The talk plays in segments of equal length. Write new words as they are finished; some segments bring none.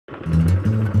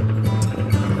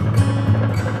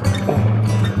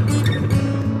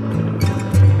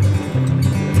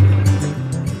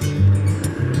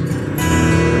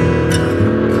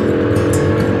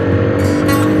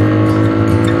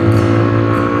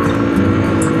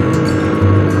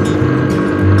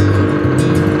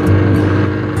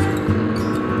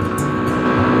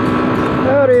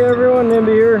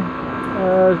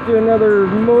to another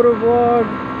Motovlog.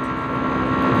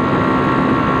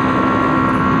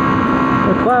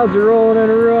 The clouds are rolling in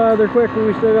rather quick, but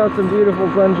we still got some beautiful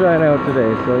sunshine out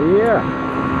today, so yeah.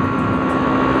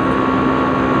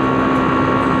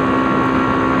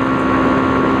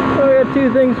 So I got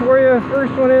two things for you.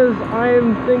 First one is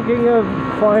I'm thinking of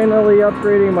finally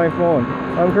upgrading my phone.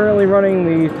 I'm currently running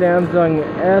the Samsung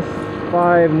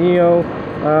S5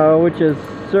 Neo, which has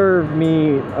served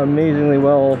me amazingly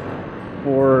well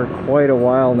for quite a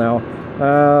while now.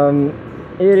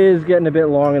 It is getting a bit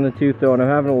long in the tooth though, and I'm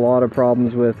having a lot of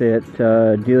problems with it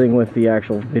dealing with the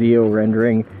actual video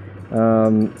rendering.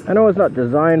 I know it's not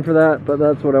designed for that, but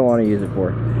that's what I want to use it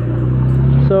for.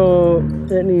 So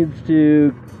it needs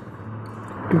to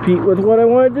compete with what I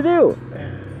wanted to do.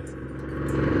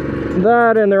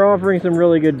 That, and they're offering some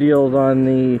really good deals on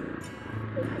the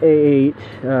A8,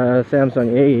 Samsung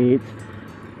A8s.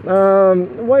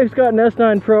 Wife's got an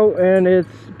S9 Pro and it's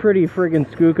pretty friggin'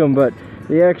 skookum, but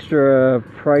the extra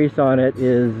price on it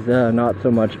is not so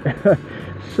much.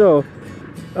 So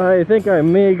I think I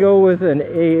may go with an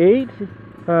A8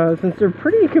 since they're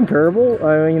pretty comparable.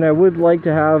 I mean, I would like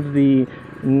to have the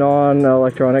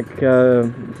non-electronic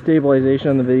stabilization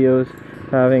on the videos,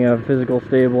 having a physical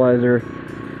stabilizer,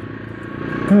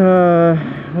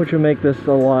 which would make this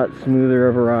a lot smoother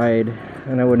of a ride,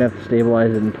 and I wouldn't have to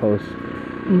stabilize it in post.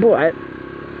 But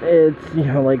it's, you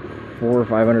know, like $400 or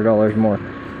 $500 more.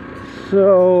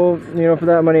 So, you know, for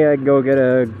that money I'd go get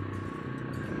a,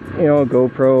 you know, a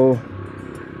GoPro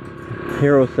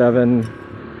Hero 7,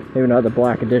 maybe not the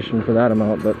black edition for that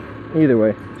amount, but either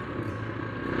way.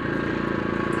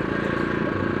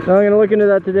 So I'm going to look into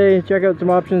that today, check out some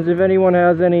options. If anyone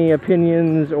has any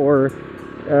opinions or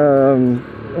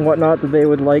whatnot that they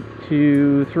would like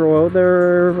to throw out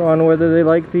there on whether they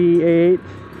like the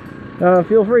A8s,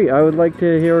 feel free. I would like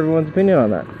to hear everyone's opinion on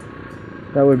that.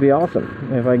 That would be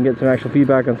awesome if I can get some actual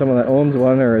feedback on someone that owns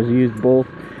one or has used both.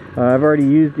 I've already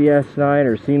used the S9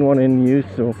 or seen one in use,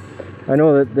 so I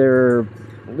know that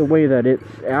the way that its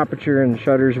aperture and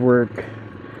shutters work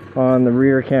on the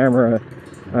rear camera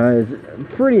is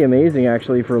pretty amazing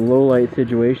actually for low light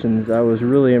situations. I was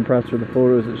really impressed with the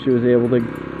photos that she was able to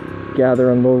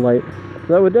gather on low light.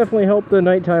 So that would definitely help the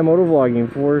nighttime motovlogging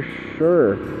for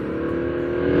sure.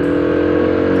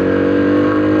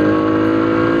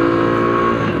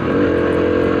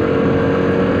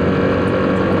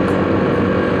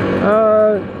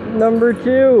 Number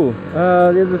two,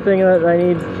 the other thing that I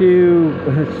need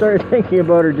to start thinking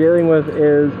about or dealing with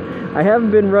is I haven't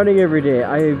been running every day.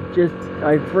 I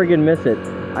friggin' miss it.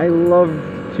 I love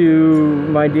to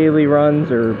my daily runs,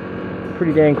 or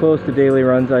pretty dang close to daily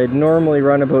runs. I normally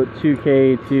run about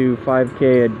 2K to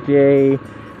 5K a day,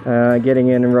 getting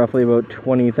in roughly about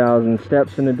 20,000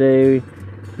 steps in a day,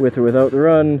 with or without the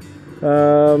run.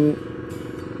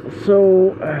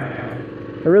 So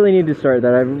I really need to start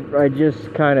that. I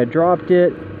just kind of dropped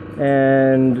it,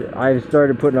 and I've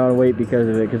started putting on weight because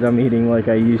of it, because I'm eating like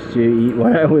I used to eat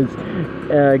when I was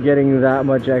getting that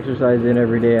much exercise in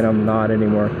every day, and I'm not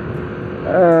anymore.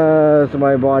 So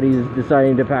my body's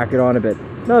deciding to pack it on a bit.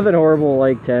 Nothing horrible,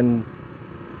 like 10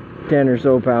 or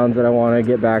so pounds that I want to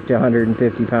get back to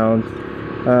 150 pounds,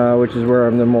 which is where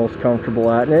I'm the most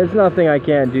comfortable at. And it's nothing I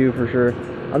can't do for sure.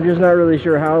 I'm just not really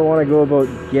sure how I want to go about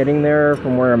getting there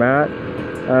from where I'm at.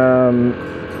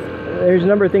 There's a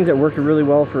number of things that worked really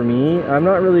well for me. I'm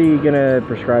not really going to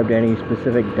prescribe to any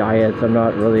specific diets. I'm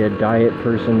not really a diet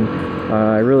person.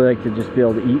 I really like to just be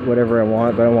able to eat whatever I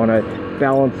want, but I want to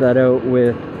balance that out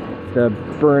with the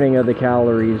burning of the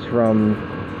calories from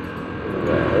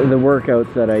the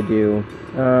workouts that I do.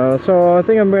 So I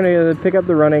think I'm going to pick up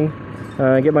the running,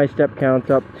 get my step counts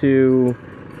up to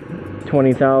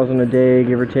 20,000 a day,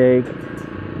 give or take,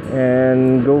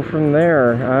 and go from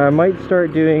there. I might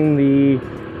start doing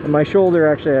my shoulder.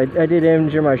 Actually, I did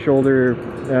injure my shoulder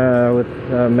with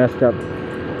messed up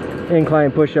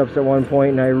incline push-ups at one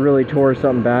point, and I really tore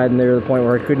something bad, and there to the point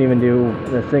where I couldn't even do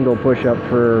a single push-up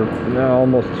for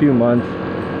almost 2 months.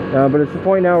 But it's the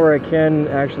point now where I can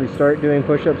actually start doing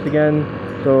push-ups again,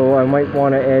 so I might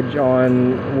want to edge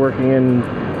on working in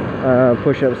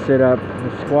push-up, sit-up,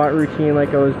 squat routine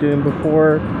like I was doing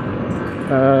before.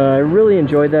 I really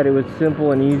enjoyed that. It was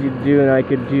simple and easy to do, and I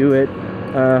could do it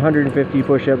 150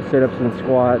 push-ups, sit-ups, and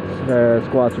squats.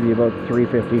 Squats would be about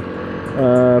 350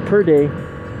 per day,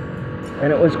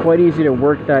 and it was quite easy to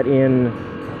work that in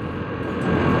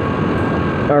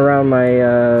around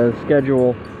my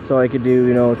schedule, so I could do,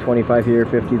 you know, 25 here,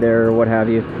 50 there, or what have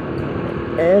you,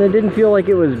 and it didn't feel like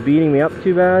it was beating me up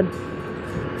too bad.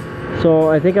 So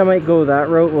I think I might go that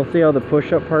route. We'll see how the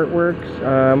push-up part works.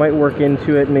 I might work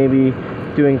into it maybe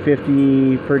doing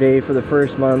 50 per day for the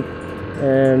first month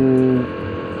and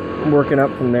working up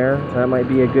from there. That might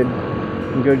be a good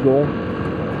goal.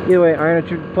 Either way, I'm going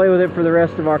to play with it for the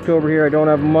rest of October here. I don't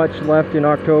have much left in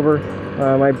October.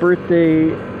 My birthday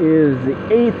is the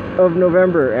 8th of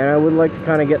November, and I would like to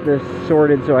kind of get this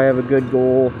sorted so I have a good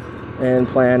goal and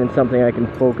plan and something I can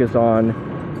focus on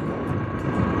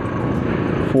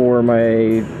for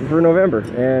November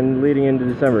and leading into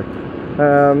December.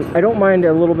 I don't mind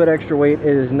a little bit extra weight.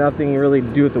 It has nothing really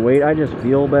to do with the weight. I just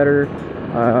feel better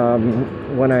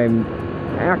when I'm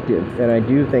active and I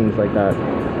do things like that,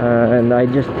 and I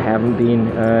just haven't been.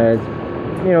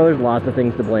 You know, there's lots of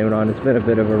things to blame it on. It's been a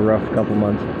bit of a rough couple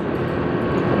months,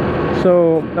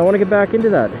 so I want to get back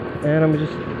into that, and I'm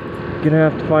just gonna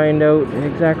have to find out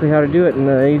exactly how to do it. And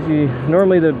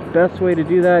normally the best way to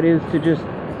do that is to just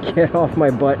get off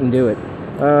my butt and do it.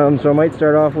 So I might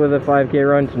start off with a 5K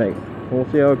run tonight. We'll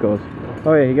see how it goes.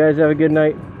 Okay, you guys have a good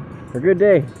night or good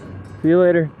day. See you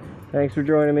later. Thanks for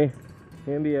joining me.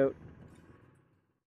 Be out.